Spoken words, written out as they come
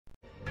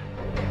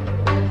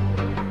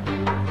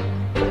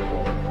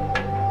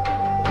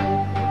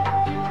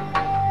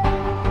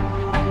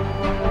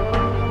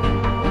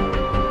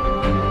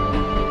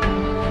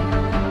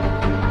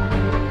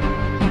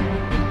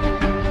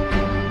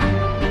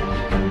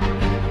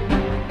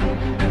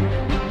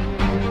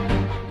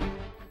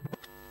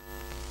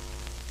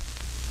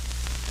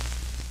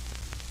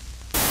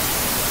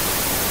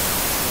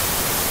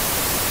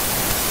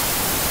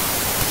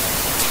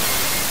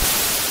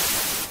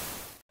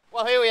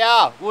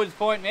are, Woods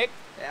Point, Mick.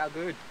 How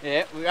good.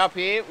 Yeah, we're up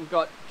here. We've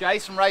got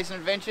Jason Racing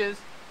Adventures,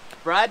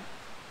 Brad,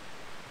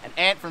 and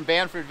Ant from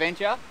Bound for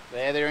Adventure.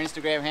 They're their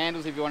Instagram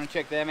handles if you want to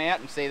check them out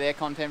and see their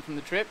content from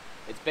the trip.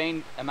 It's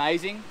been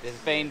amazing. There's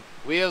been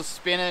wheels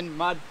spinning,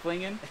 mud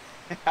flinging.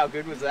 How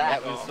good was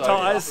that? That was so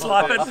Tyres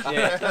slapping.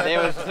 Yeah,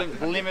 there was some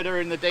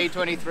limiter in the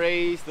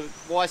D23s. The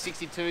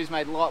Y62s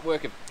made light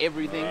work of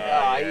everything.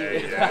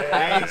 Easy,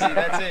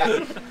 that's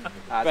it.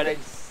 But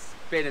it's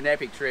been an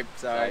epic trip,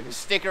 so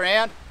stick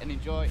around and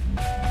enjoy.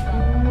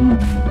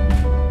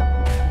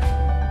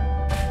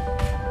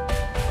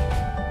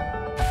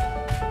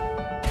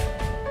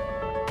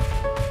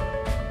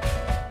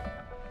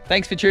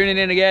 Thanks for tuning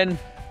in again.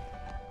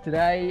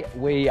 Today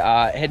we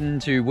are heading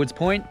to Woods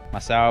Point.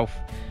 Myself,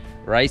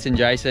 Racing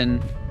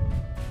Jason,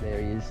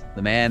 there he is,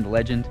 the man, the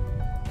legend.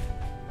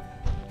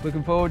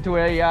 Looking forward to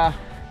a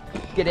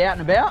get out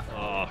and about.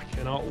 Oh,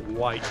 cannot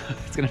wait.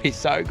 It's going to be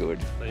so good.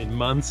 Been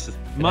months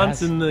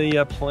in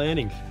the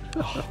planning.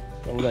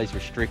 All those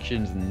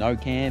restrictions and no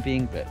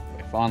camping, but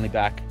we're finally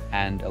back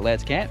and allowed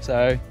to camp.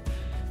 So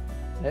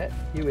yeah,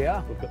 here we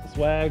are. We've got the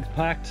swags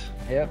packed.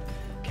 Yep.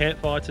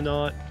 Campfire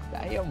tonight.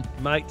 Damn.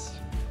 Mates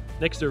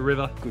next to a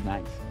river. Good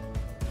mates.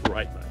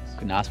 Great mates.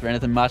 Couldn't ask for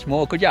anything much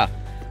more, could ya?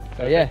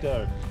 So yeah,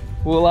 Go.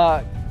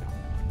 we'll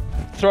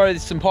throw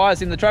some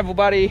pies in the travel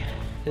buddy.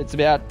 It's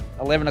about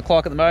 11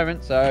 o'clock at the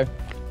moment, so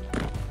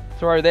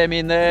throw them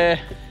in there.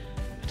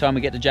 By the time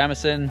we get to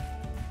Jamieson,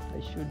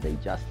 they should be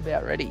just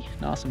about ready.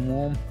 Nice and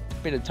warm.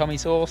 Bit of Tommy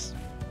sauce.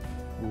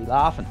 We'll be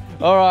laughing.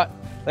 All right,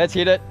 let's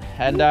hit it.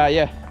 And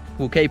yeah,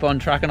 we'll keep on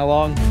trucking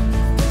along.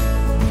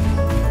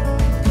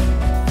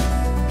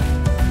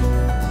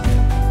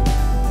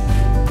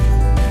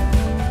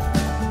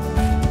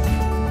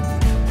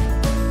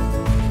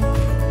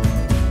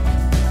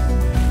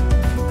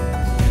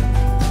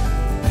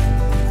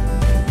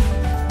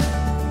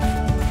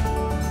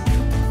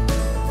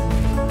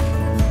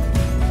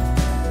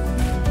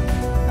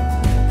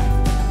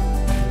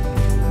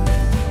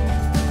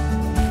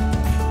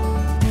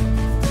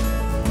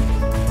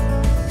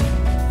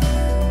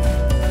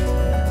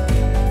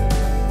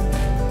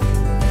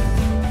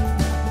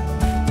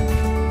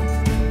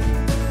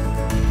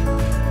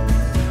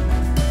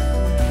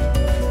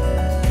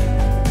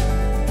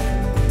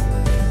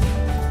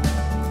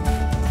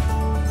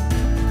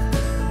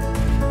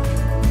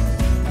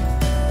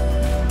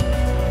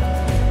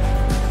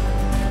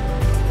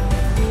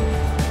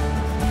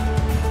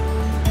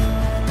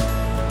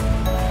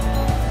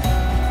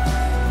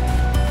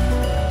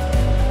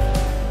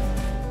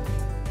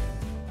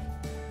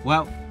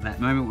 Well, that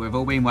moment we've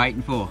all been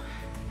waiting for.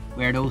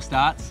 Where it all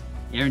starts,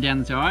 airing down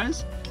the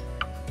tyres.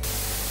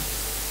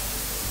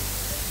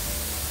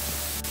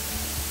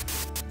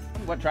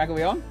 What track are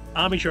we on?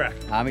 Army track.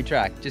 Army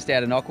track, just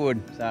out of Knockwood.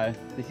 So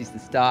this is the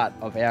start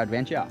of our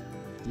adventure.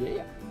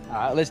 Yeah. All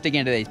right, let's dig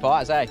into these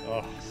pies, eh?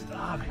 Oh,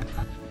 starving.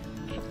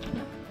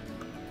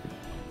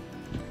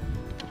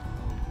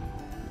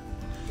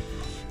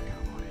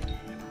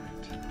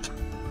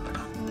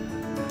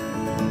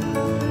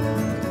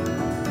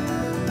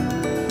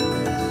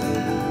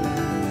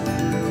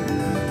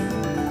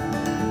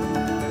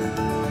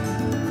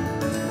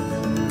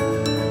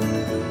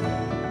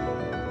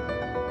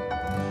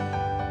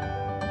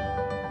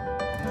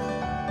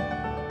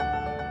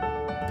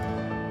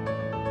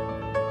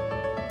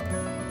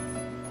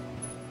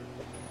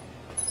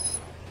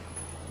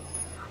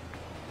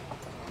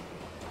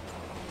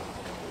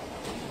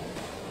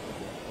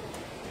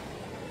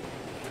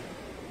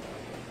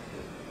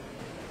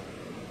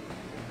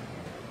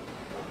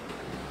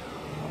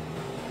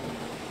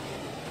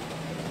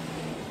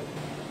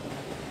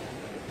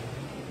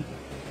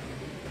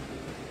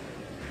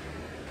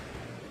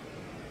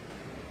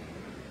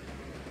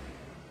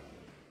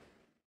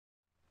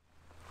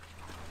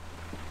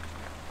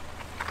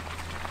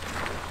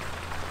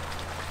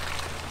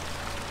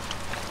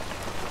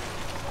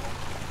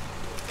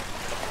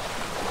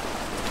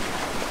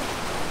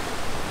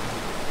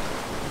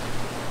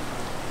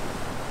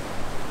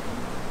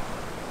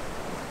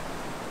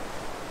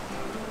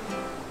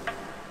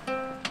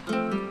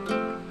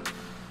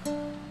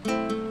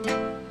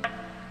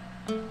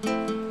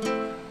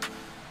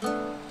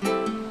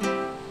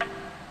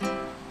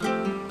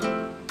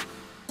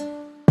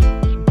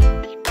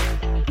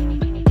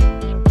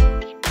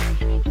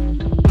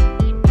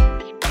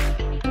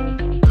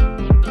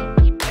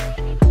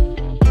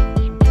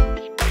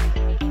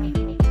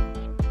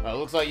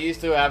 Looks like you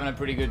two are having a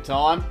pretty good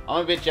time.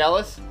 I'm a bit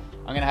jealous.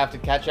 I'm going to have to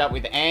catch up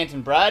with Ant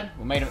and Brad.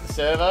 We'll meet them at the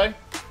servo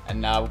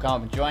and we'll come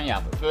up and join you.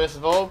 But first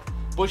of all,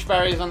 bush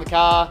barriers on the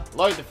car,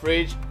 load the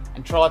fridge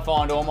and try to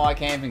find all my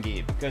camping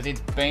gear because it's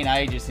been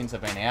ages since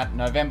I've been out.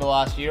 November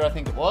last year I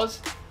think it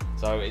was.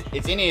 So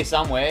it's in here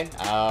somewhere.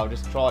 I'll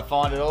just try to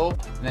find it all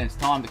and then it's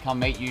time to come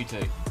meet you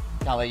two.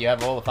 Can't let you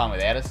have all the fun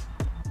without us.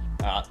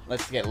 Alright,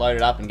 let's get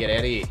loaded up and get out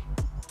of here.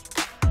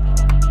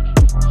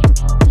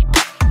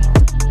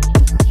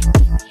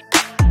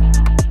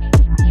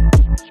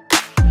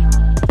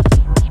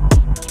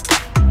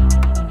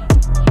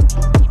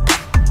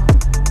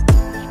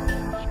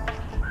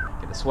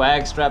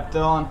 swag strapped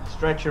on,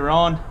 stretcher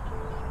on.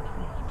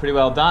 Pretty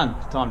well done.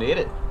 Time to hit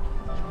it.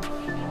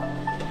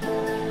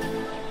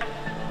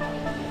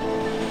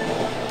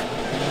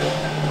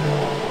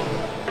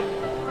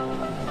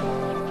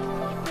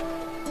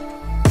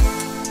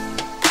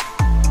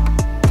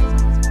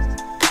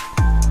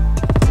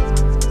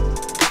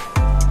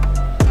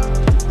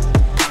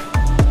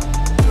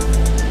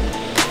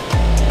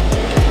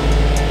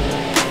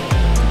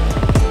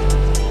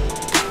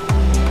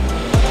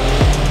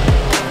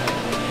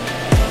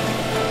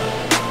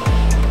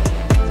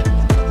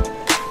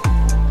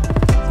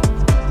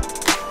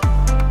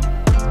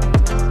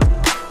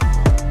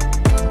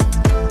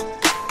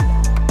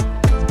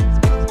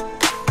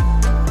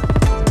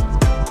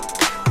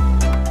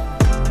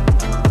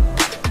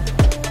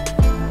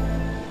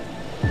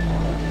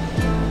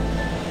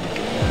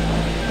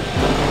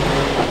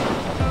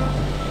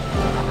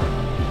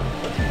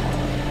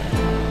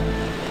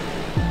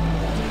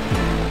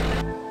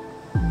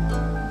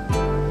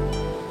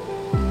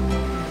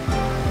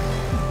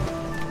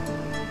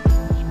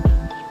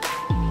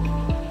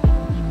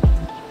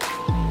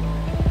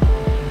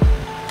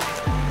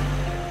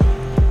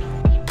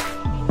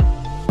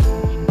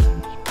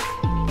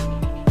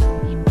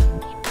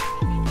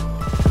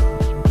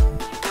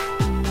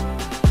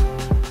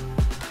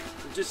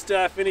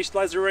 Finished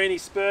Lazzarini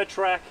Spur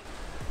track.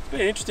 It's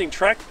been an interesting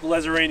track, the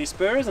Lazzarini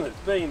Spur, isn't it? It's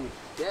been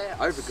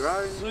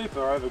overgrown.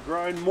 Super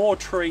overgrown. More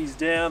trees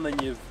down than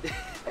you've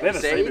ever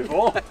seen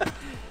before.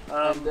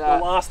 And, the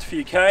last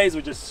few Ks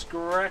were just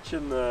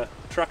scratching the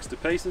trucks to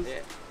pieces. Yeah.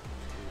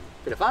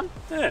 Bit of fun.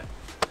 Yeah.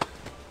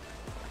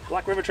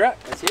 Black River track.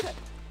 Let's hit it.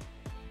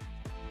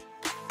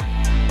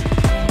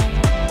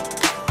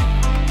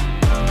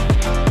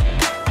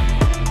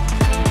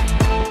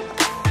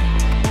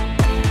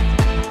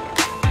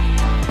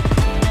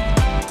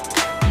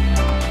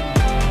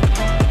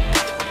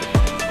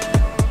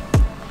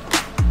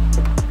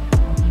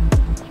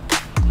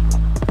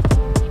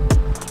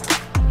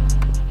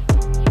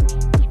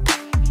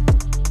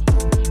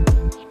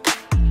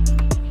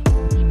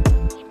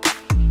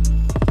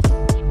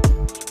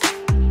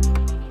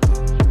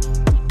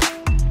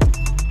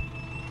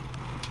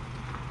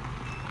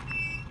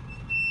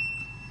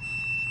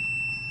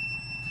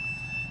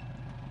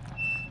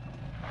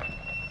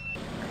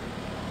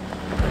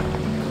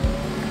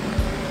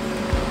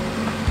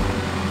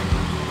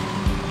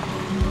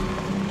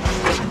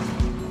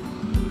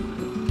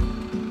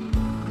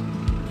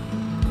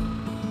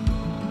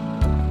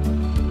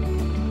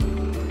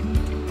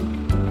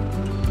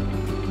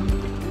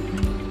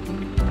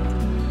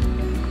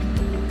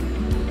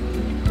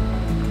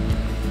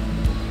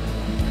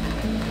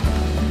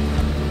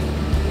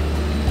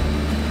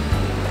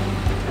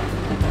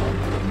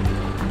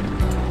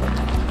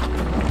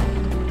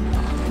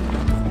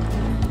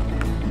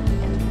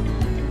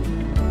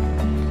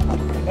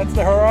 That's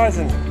the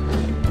horizon.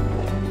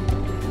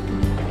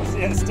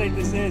 See how steep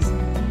this is.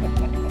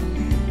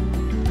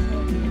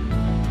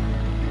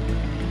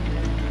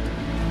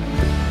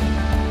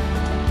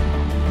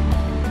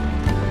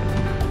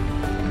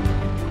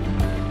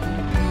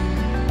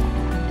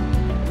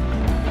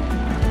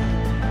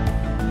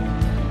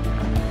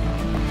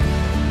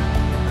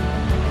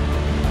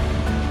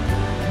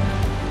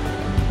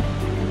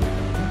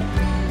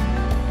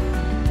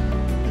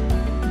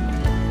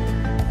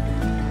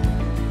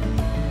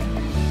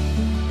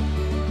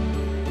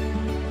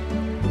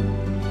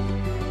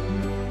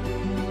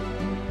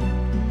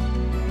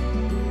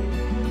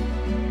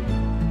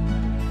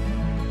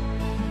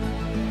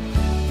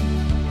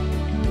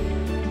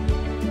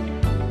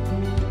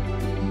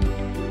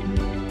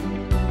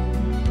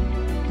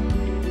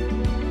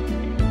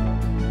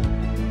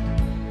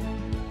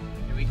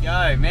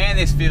 Go, man,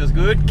 this feels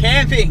good.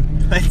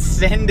 Camping, let's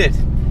send it.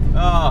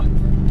 Oh,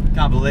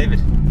 can't believe it.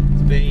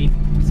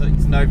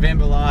 It's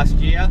November last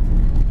year,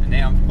 and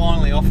now I'm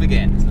finally off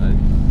again.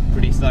 So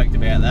pretty stoked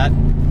about that.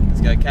 Let's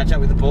go catch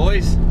up with the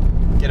boys,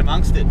 get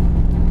amongst it.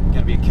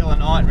 Gonna be a killer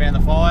night around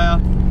the fire.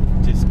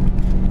 Just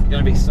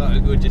gonna be so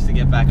good just to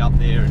get back up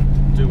there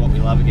and do what we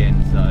love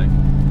again.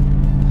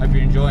 So hope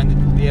you're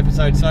enjoying the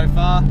episode so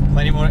far.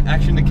 Plenty more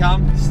action to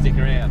come. Stick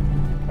around.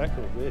 How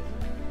cool is this?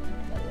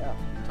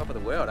 Top of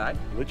the world, eh?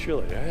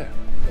 Literally, yeah. Where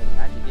the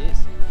magic is.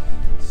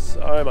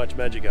 So much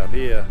magic up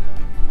here.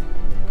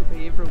 Could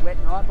be in for a wet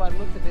night by the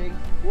looks of things.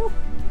 Woo.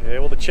 Yeah,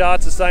 well the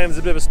charts are saying there's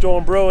a bit of a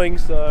storm brewing,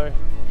 so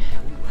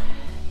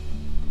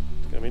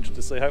it's going to be interesting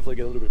to see. Hopefully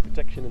get a little bit of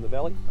protection in the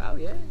valley. Oh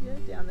yeah,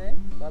 down there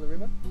by the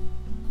river.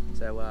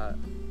 So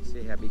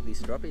see how big this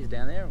drop is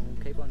down there, and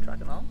we'll keep on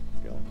trucking along.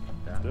 Let's go.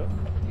 Let's do it.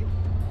 Yeah.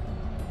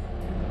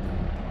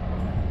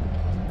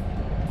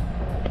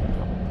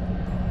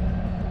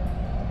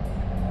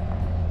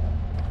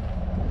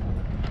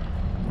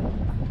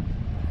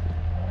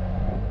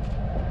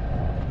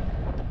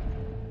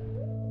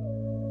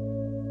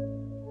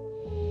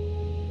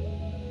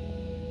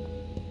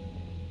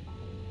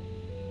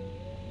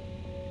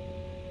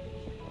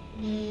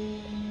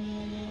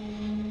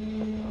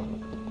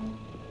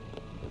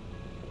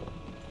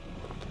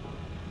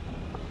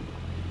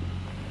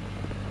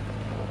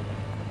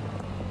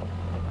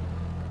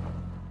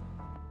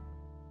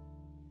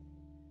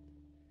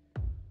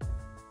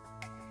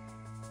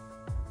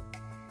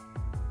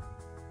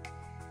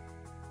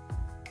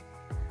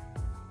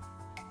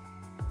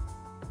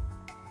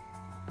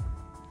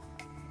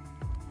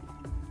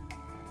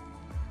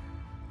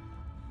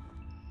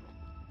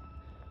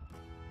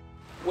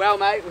 Well,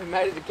 mate, we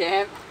made it to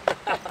camp.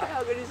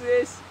 How good is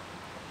this?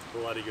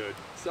 Bloody good.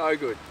 So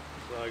good.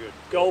 So good.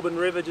 Goulburn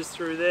River just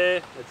through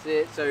there. That's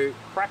it. So,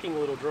 Cracking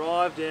little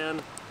drive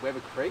down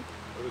Weber Creek.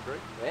 Weber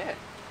Creek. Yeah.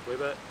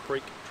 Weber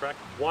Creek track.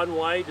 One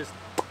way, just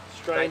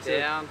straight into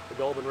down. the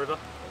Goulburn River.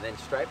 And then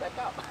straight back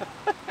up.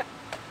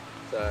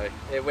 So,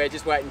 yeah, we're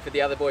just waiting for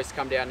the other boys to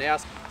come down now.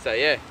 So,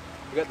 yeah,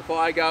 we've got the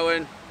fire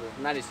going. We've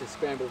managed to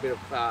scramble a bit of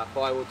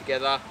firewood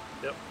together.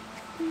 Yep.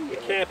 Yeah. The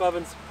camp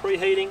oven's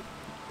preheating.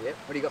 Yep.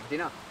 What do you got for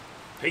dinner?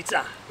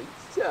 Pizza.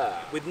 Pizza.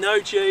 With no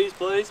cheese,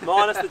 please.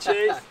 Minus the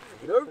cheese.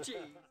 No cheese.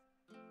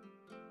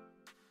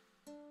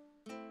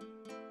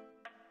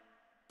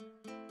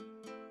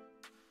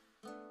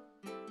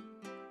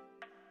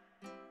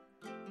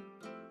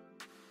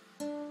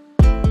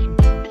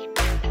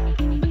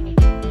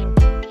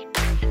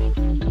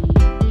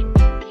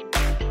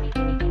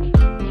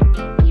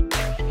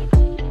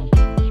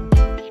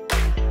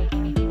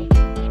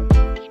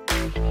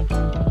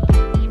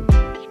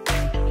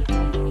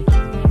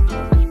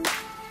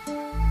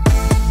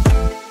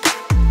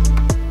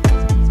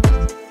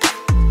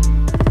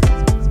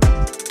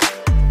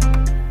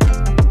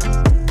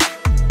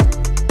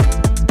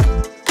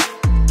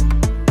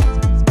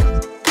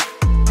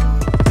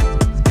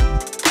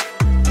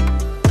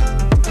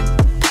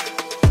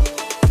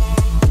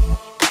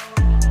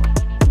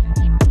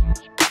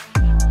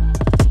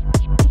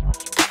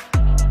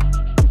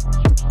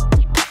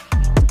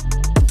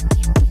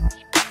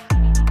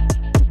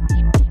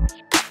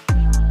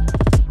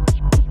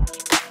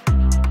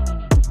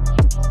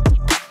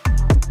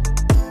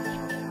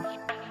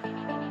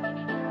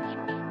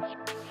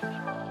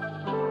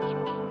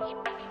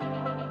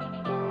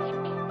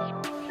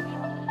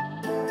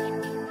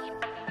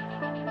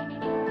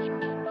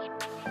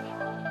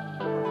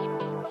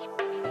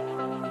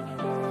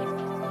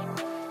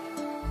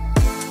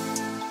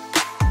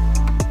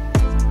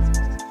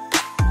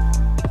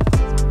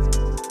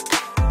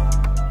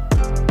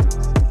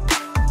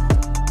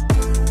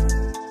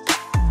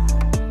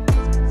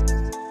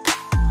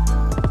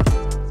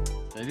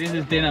 This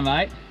is dinner,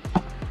 mate.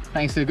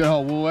 Thanks to the good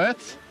old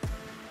Woolworths.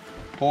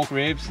 Pork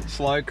ribs,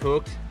 slow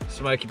cooked,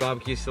 smoky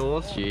barbecue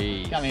sauce.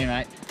 Jeez. Come here,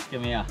 mate.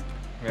 Come here.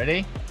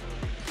 Ready?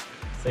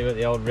 See what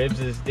the old ribs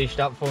has dished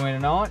up for me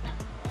tonight.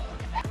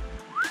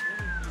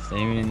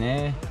 Steaming in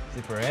there.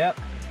 Zip her out.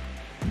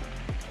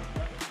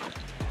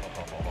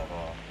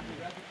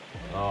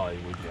 Oh, would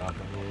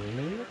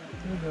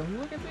you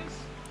look at this?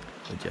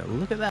 Would you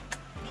look at that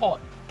pot?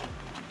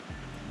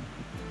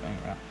 Bang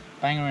her up.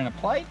 Bang her in a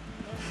plate.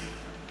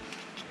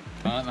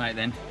 Right, mate,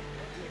 then.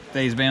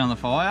 These have been on the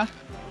fire.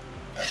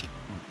 I'm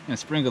going to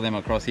sprinkle them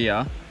across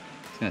here.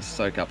 It's going to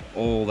soak up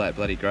all that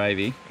bloody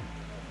gravy.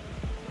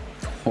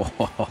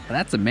 Oh,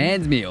 that's a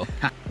man's meal.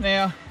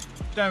 Now,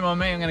 don't mind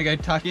me, I'm going to go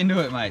tuck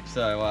into it, mate.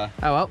 So,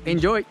 Oh well,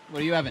 enjoy.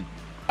 what are you having?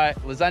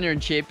 Lasagna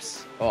and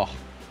chips. Oh,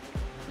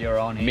 You're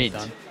on here, mint.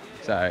 son.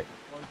 So,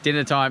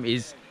 dinner time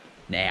is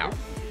now.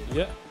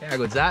 Yeah. How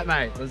good's that,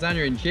 mate?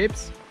 Lasagna and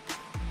chips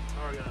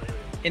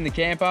in the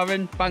camp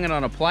oven, bung it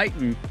on a plate,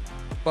 and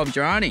Bob's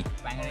your auntie.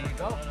 Bang it in your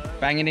gob.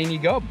 Bang it in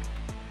your gob.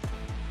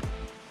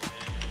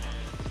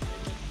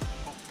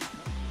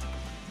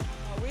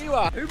 Where you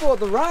are? Who bought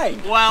the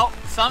rain? Well,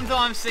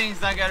 sometimes things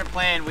don't go to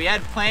plan. We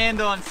had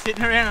planned on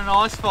sitting around an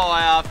ice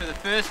fire for the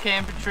first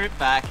camping trip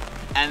back,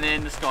 and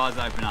then the skies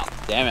open up.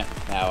 Damn it.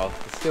 Oh well,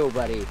 it's still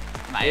bloody.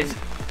 Mate, There's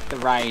the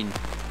rain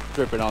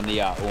dripping on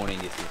the awning.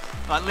 This is.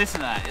 but listen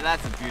to that,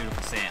 that's a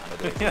beautiful sound.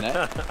 Isn't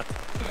it?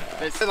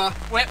 It's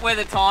wet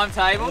weather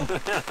timetable.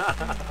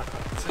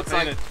 It's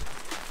like,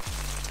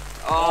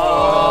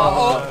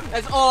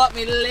 it's all up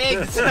my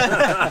legs.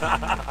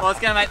 Well, it's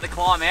going to make the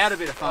climb out a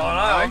bit of fun.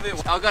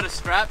 I've got a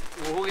strap,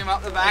 we'll hook him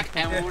up the back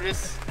and we'll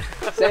just...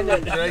 Send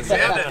it. You're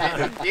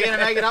going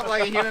to make it up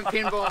like a human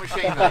pinball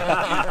machine,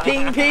 mate.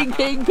 Ping, ping,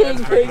 ping,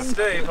 ping, ping.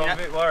 Steve, I'm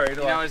a bit worried.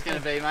 You know what it's going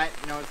to be, mate?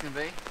 You know what it's going to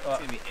be? It's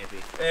going to be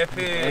epic.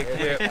 Epic,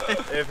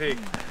 yeah, epic.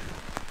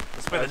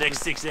 We'll spend the next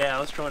 6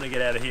 hours trying to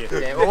get out of here.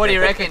 Yeah, well, what do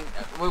you reckon?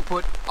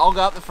 I'll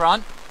go up the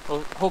front,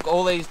 we'll hook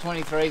all these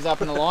 23s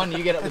up in the line,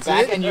 you get up the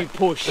back and you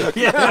push. The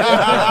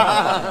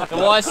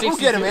Y62. We'll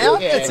get 'em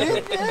out, Yeah. that's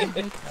it. Yeah.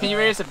 Can you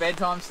read us a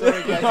bedtime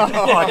story, Jason?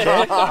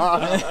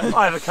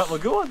 I have a couple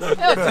of good ones.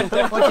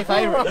 What's your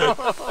favourite?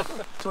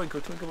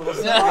 Twinkle, twinkle, little I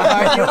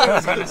star. knew I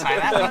was going to say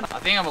that one. I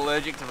think I'm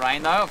allergic to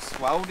rain though. I've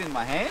swelled in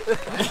my hand. Have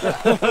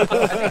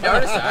you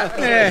noticed that?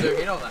 Yeah. Zoom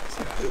in on that.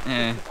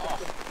 Yeah.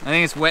 I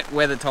think it's wet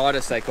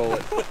weather-titis, they call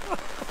it.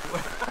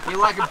 You're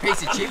like a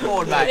piece of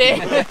chipboard, mate.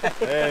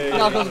 Yeah.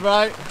 Knuckles,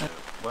 bro.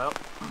 Well,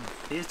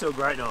 here's to a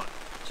great night.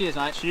 Cheers,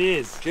 mate.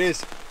 Cheers.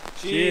 Cheers.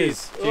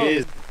 Cheers.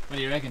 Cheers. What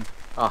do you reckon?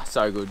 Oh,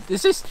 so good.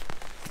 This is...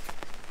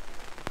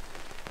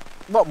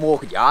 What more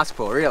could you ask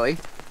for, really?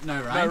 No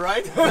rain. No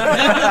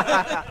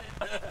rain?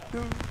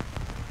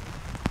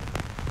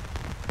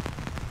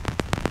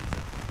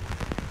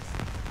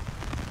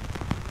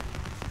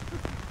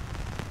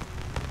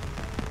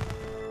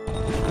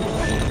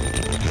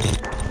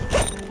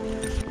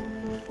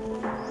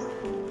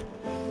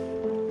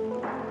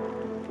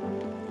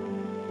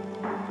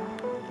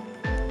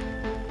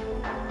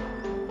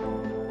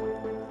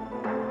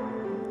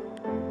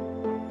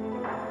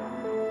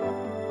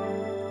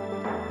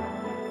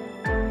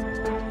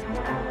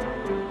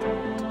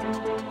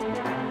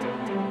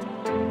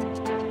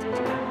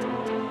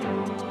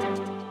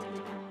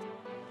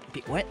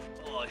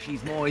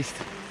 she's moist.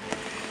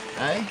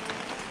 Hey?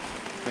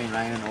 It's been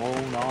raining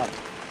all night.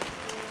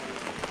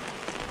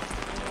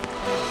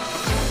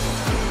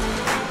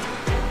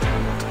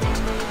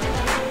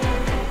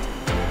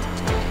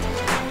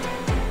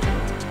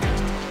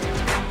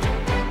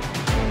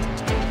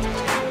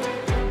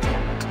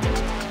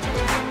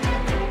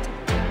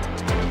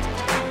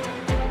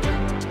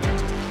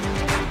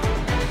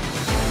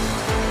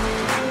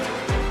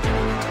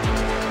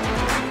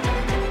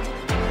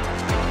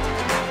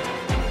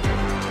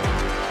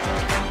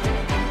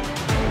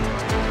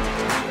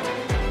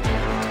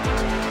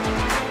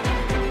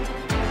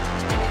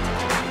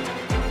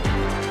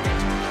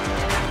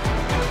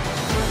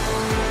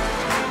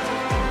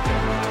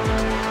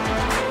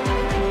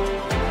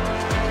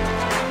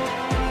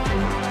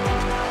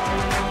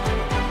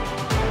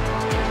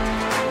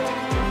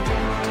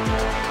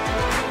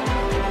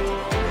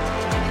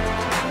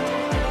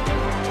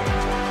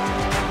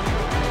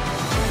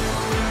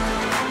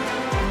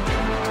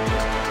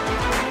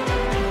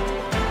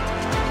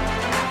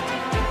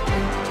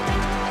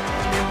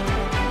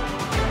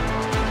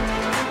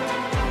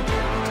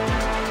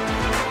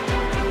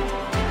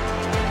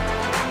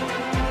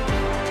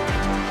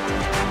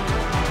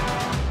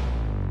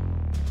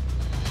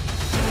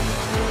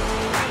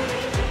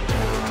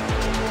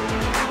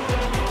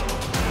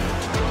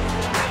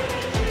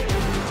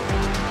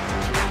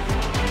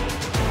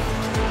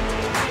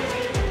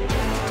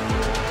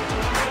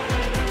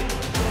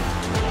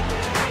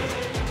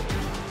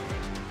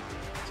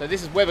 So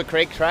this is Weber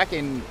Creek track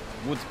in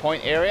Woods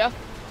Point area.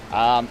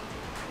 I'm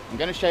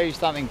going to show you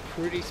something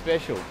pretty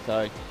special.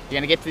 So you're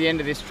going to get to the end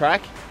of this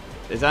track.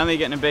 There's only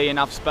going to be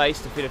enough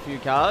space to fit a few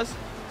cars.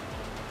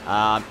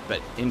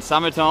 But in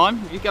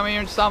summertime, if you come here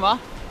in summer,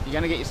 you're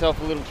going to get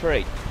yourself a little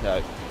treat.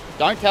 So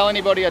don't tell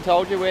anybody I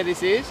told you where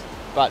this is,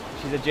 but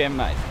she's a gem,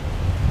 mate.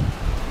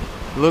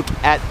 Look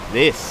at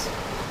this.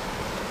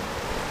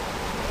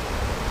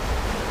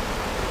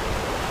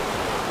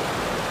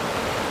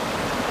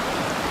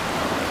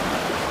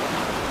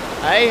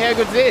 Hey, how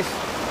good's this?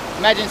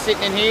 Imagine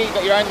sitting in here, you've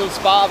got your own little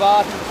spa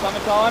bath in the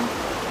summertime.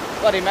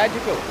 Bloody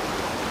magical.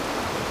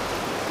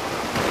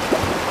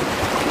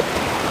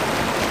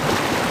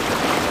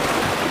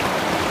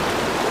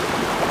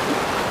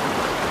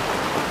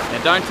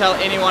 Now don't tell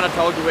anyone I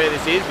told you where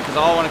this is, because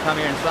I want to come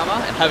here in summer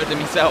and have it to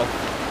myself.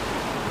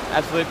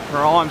 Absolute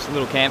prime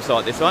little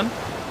campsite, this one.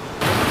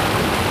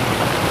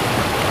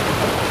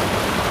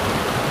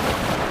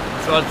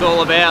 That's what it's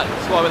all about.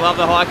 That's why we love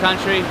the high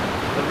country.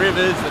 The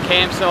rivers, the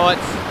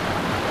campsites,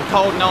 the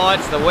cold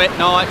nights, the wet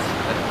nights.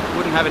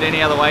 Wouldn't have it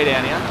any other way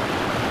down here.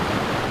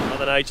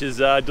 Mother Nature's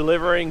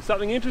delivering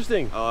something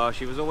interesting. Oh,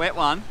 she was a wet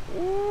one.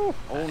 Ooh.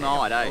 All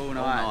night, eh? All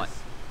night.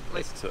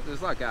 That's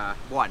There's like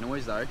white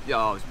noise though.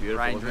 Yeah, it was beautiful.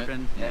 Rain wasn't it?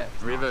 dripping. Yeah.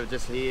 Yeah. River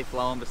just here,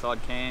 flowing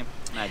beside camp.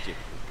 Magic.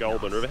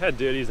 Goulburn River. How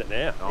dirty is it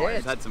now? Oh, Yeah, it's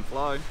it's- had some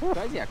flow.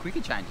 Crazy how quick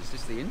it changes,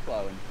 just the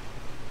inflow. And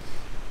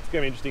It's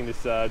going to be interesting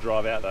this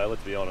drive out though,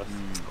 let's be honest.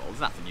 Well, there's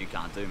nothing you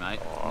can't do, mate.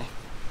 Oh,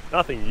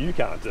 nothing you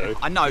can't do.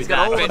 I know He's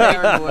got all that. the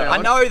hair in the world.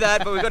 I know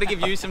that, but we've got to give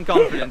you some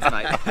confidence,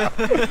 mate.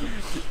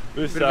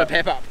 This, bit of a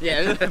pep up.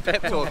 Yeah,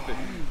 pep talk.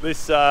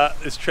 this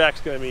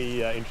track's going to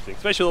be interesting,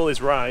 especially with all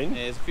this rain.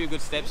 Yeah, there's a few good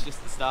steps just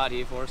at the start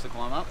here for us to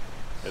climb up.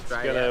 It's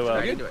Straight going out, to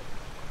straight into it.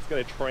 it's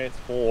going to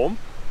transform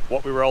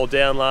what we rolled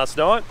down last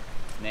night.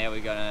 Now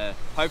we're gonna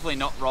hopefully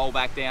not roll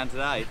back down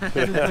today.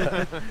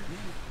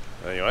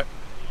 Anyway,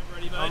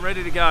 I'm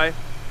ready to go.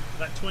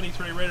 that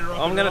 23 ready to rock.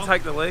 I'm going to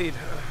take the lead.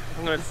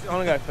 I'm going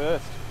to go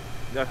first.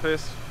 Go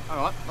first. All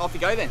right, off you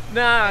go then.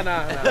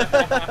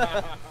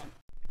 No.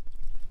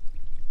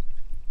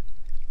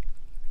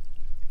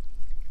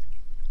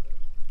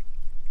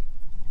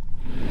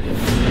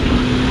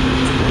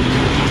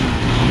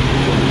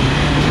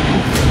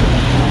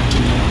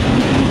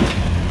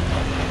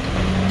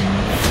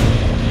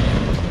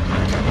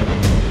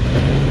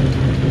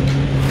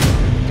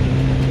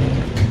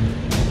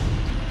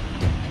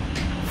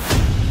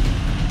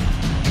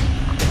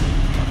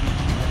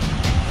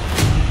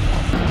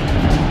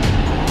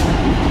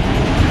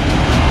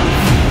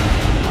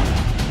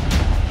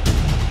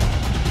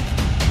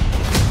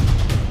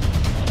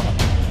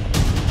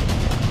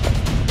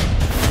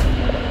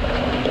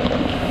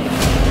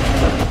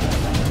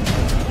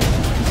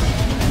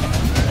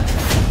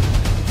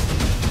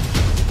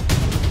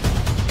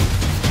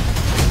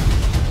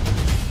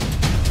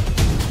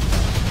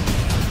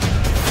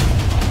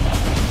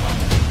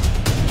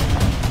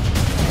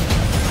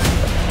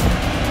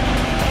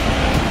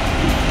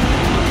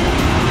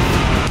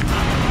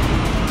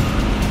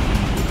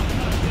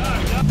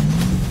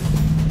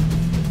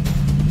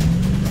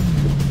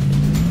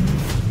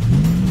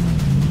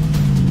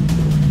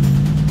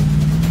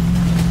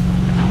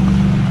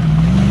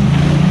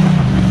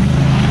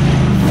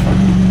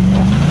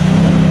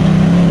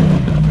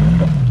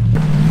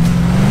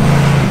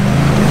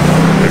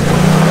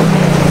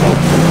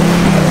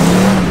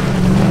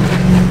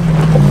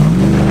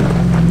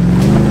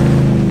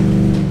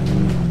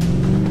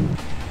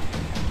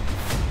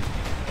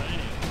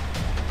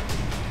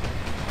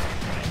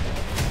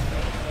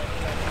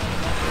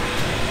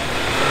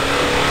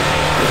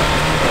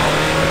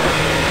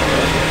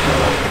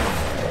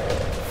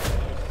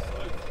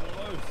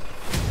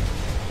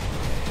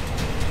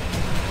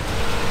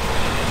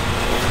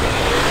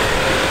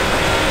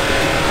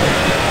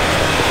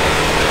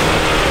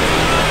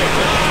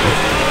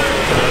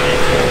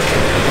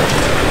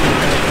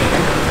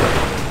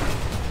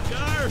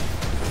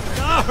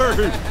 How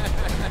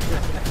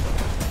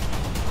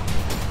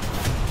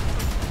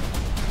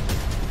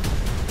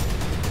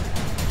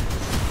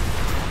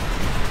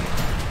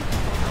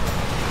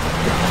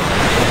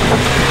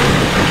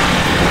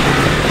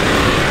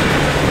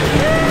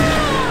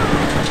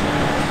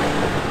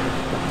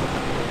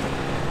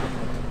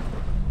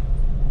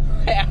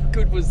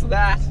good was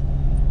that?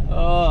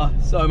 Oh,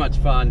 so much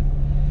fun.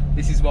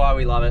 This is why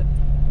we love it.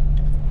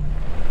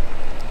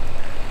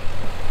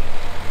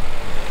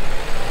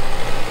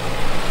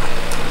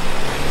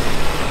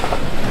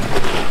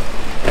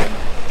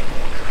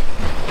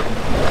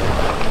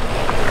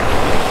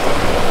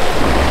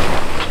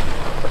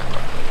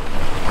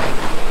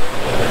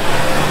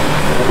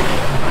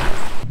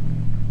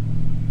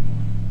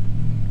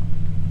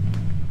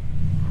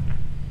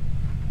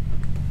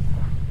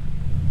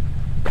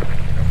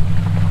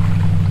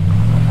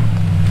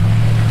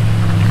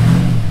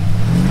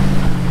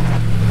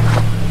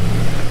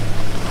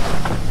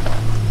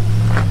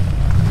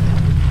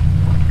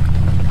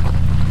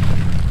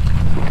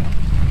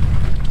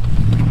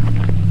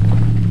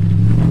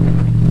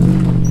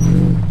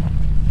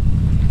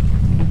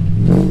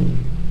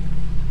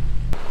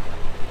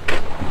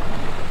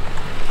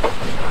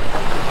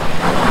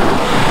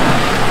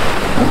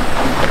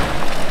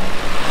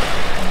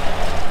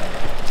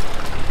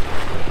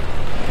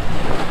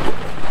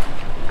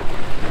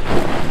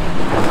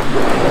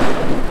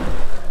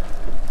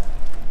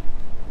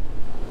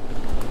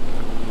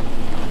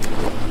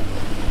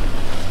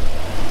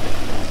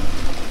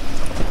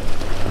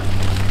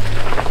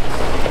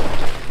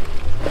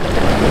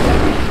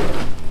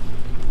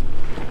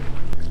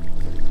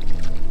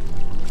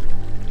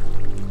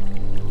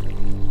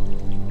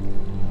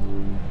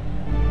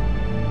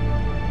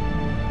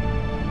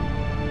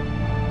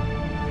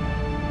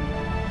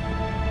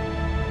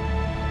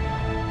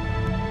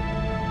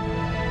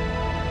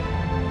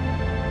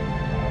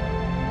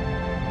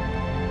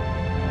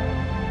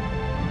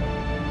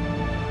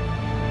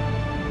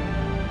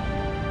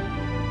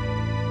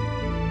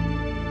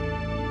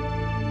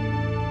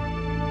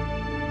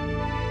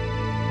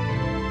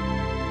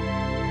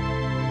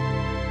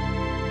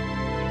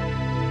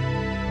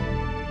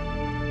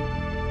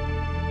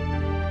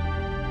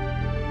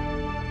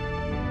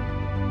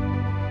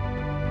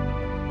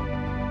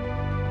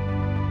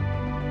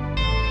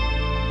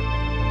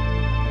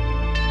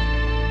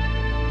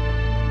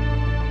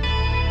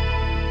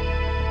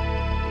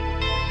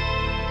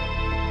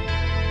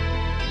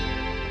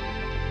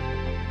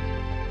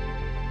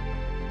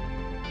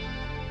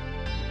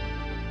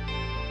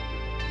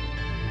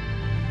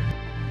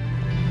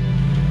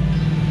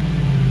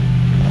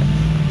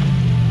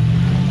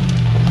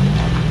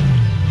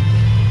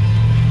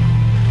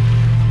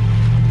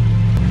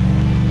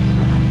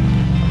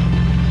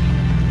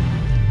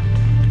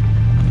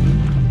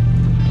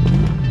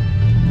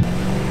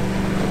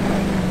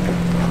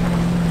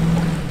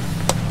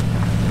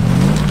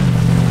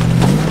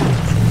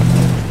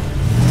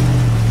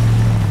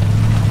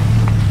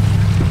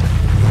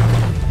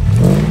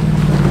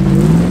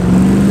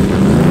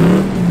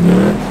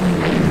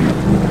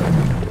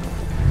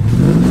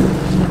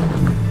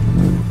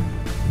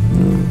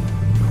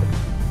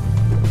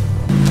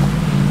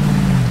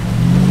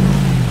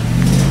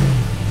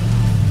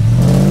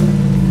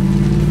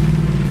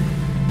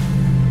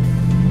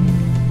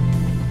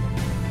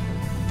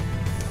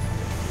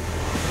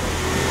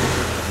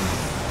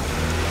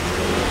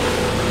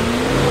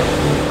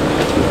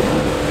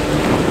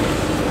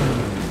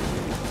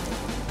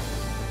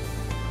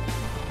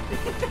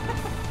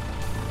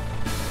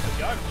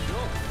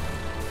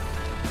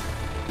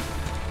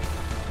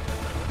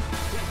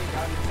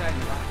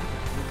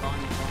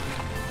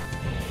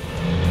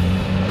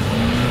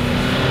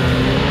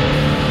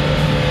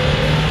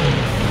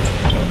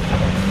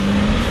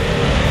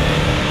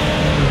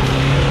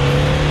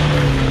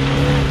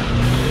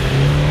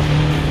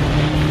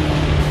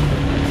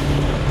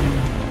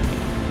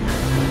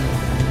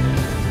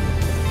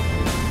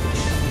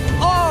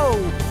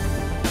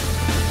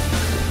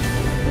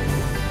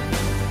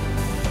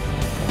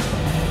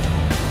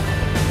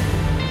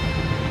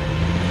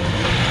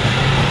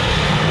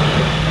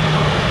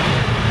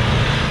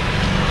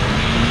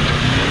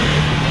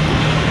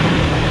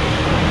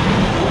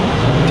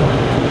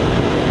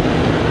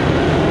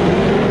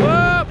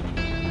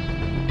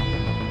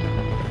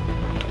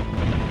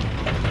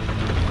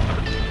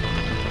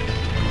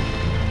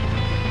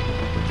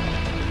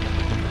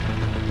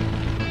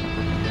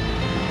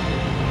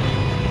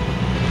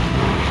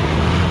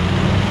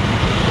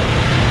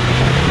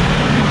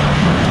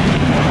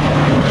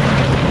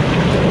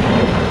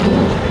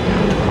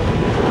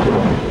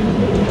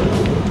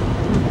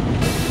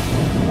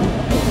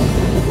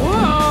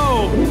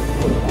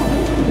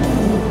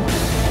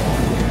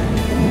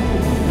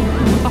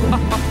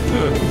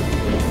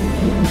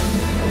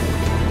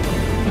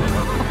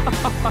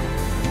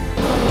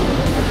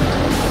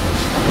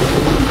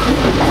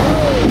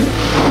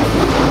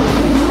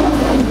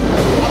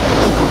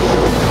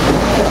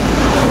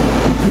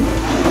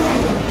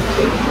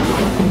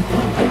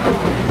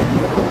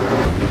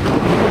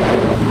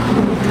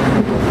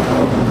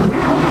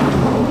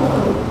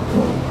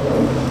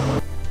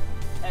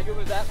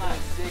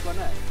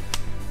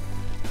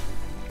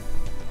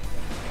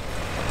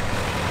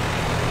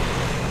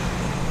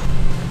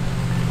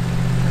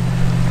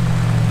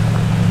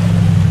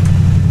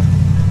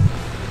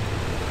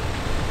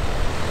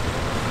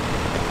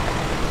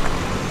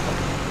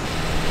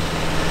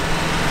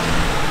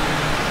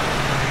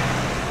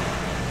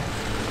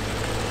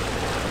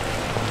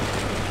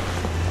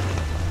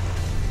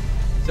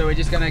 we're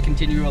just going to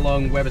continue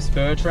along Weber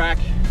Spur track.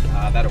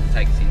 That'll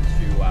take us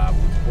into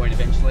Woods Point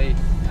eventually.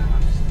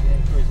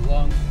 Just cruise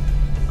along,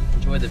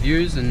 enjoy the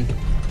views, and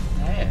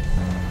yeah.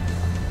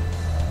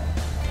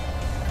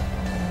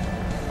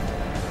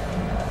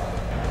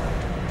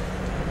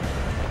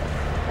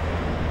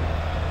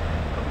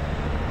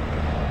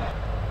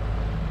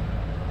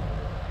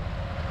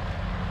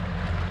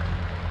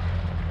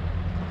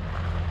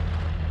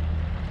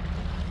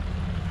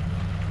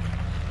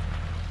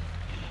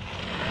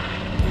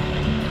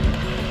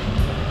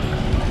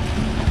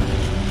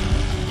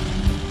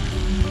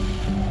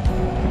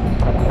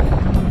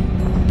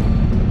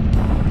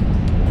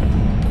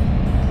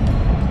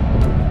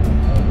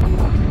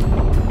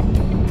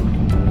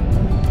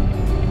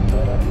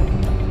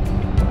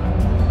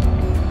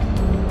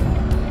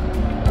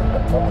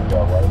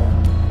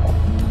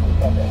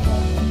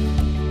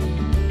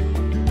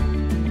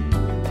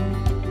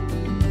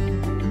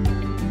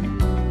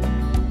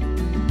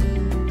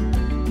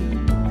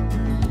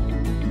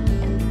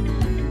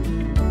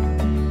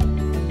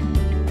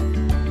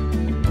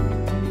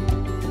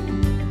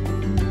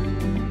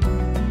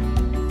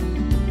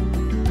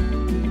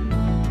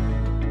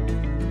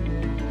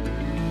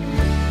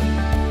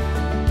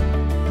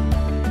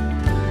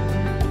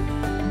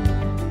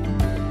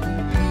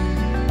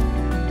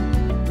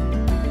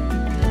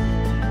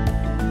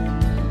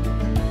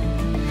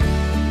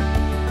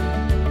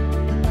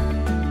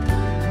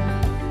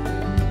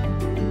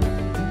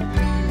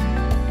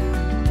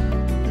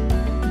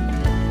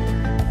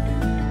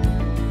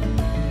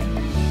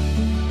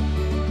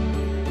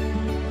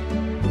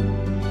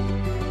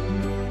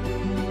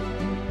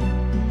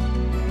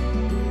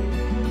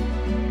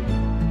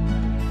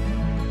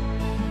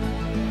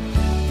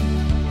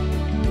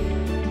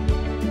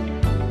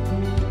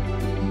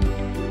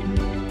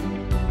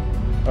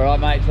 All right,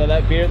 mate, so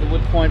that beer at the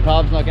Woods Point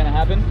pub's not going to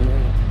happen.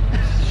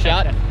 It's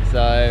shut. So,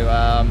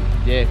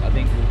 yeah, I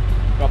think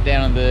we'll drop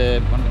down on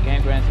one of the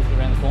campgrounds just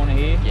around the corner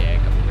here. Yeah,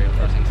 a couple of river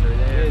crossings through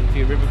there. There's a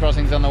few river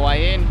crossings on the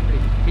way in. Pretty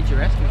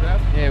picturesque as well.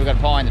 Yeah, we've got a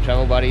pie in the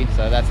travel buddy,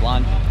 so that's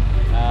lunch.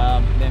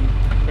 Then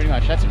pretty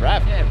much that's a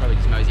wrap. Yeah, probably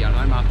just mosey on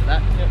home after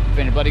that. Yep. It's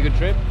been a bloody good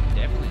trip.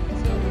 Definitely.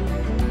 So,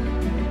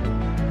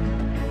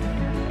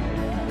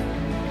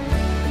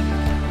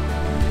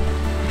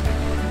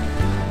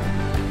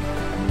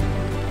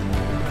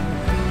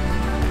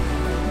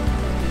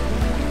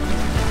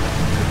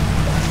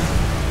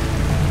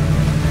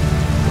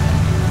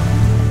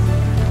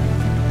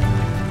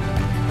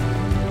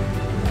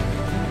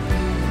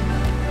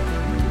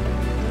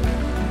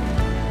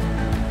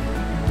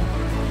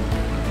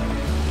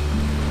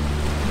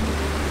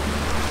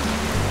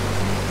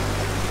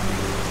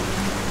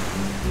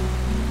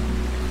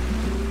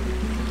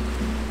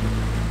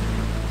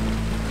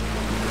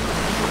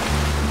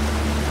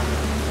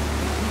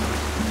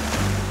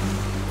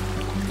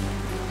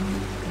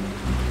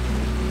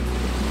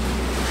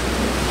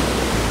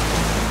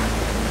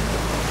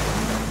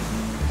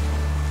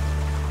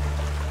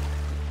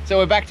 So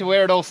we're back to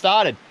where it all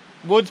started.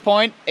 Woods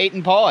Point,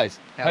 eating pies.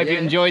 Hell Hope you yeah.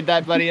 enjoyed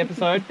that bloody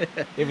episode.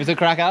 It was a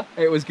cracker.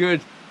 it was good.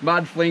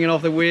 Mud flinging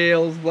off the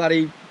wheels,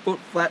 bloody foot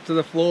flat to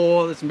the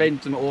floor. There's been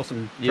some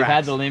awesome You've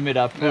had tracks. the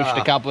limiter pushed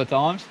a couple of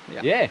times.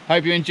 Yeah. Yeah,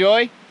 hope you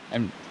enjoy,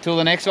 and till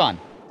the next one.